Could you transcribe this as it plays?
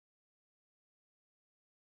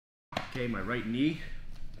Okay, my right knee,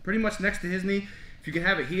 pretty much next to his knee. If you can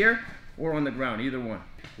have it here or on the ground, either one.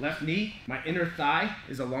 Left knee, my inner thigh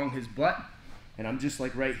is along his butt, and I'm just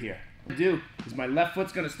like right here. What I do is my left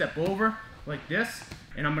foot's gonna step over like this,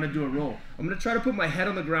 and I'm gonna do a roll. I'm gonna try to put my head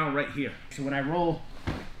on the ground right here. So when I roll,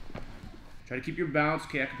 try to keep your balance.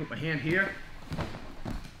 Okay, I can put my hand here.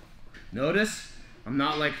 Notice, I'm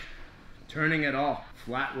not like turning at all.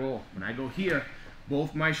 Flat roll. When I go here,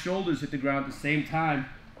 both my shoulders hit the ground at the same time.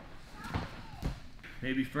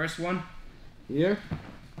 Maybe first one, here.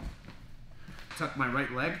 Tuck my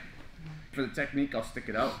right leg. For the technique, I'll stick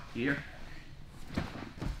it out here.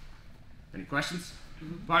 Any questions?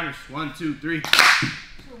 Partners, 1, 2, 3.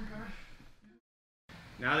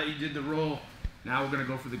 Now that you did the roll, now we're gonna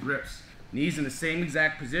go for the grips. Knees in the same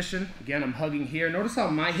exact position. Again, I'm hugging here. Notice how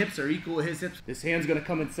my hips are equal to his hips. This hand's gonna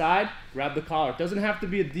come inside, grab the collar. It doesn't have to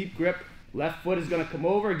be a deep grip. Left foot is gonna come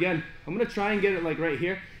over. Again, I'm gonna try and get it like right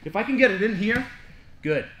here. If I can get it in here,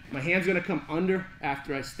 good. My hand's gonna come under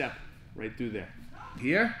after I step right through there.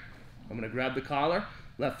 Here, I'm gonna grab the collar.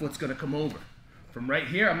 Left foot's gonna come over. From right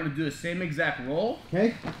here, I'm gonna do the same exact roll.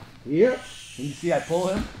 Okay, here. And you see I pull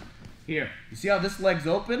him. Here. You see how this leg's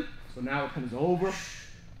open? So now it comes over,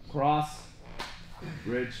 cross,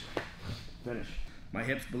 bridge, finish. My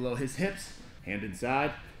hips below his hips, hand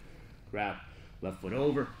inside, grab. Left foot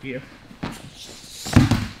over, here.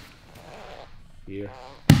 Here.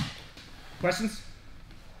 Questions?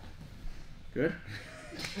 Good?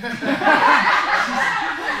 I'm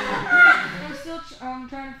still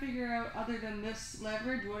trying to figure out, other than this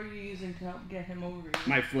leverage, what are you using to help get him over here?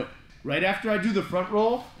 My foot. Right after I do the front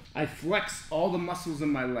roll, I flex all the muscles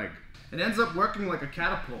in my leg. It ends up working like a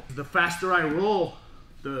catapult. The faster I roll,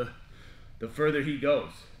 the further he goes.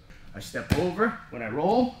 I step over when I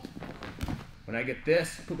roll. When I get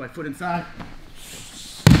this, put my foot inside.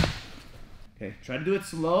 Okay, try to do it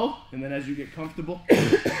slow, and then as you get comfortable,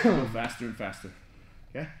 go faster and faster.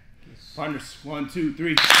 Okay? Partners, 1, 2,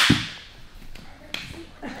 3.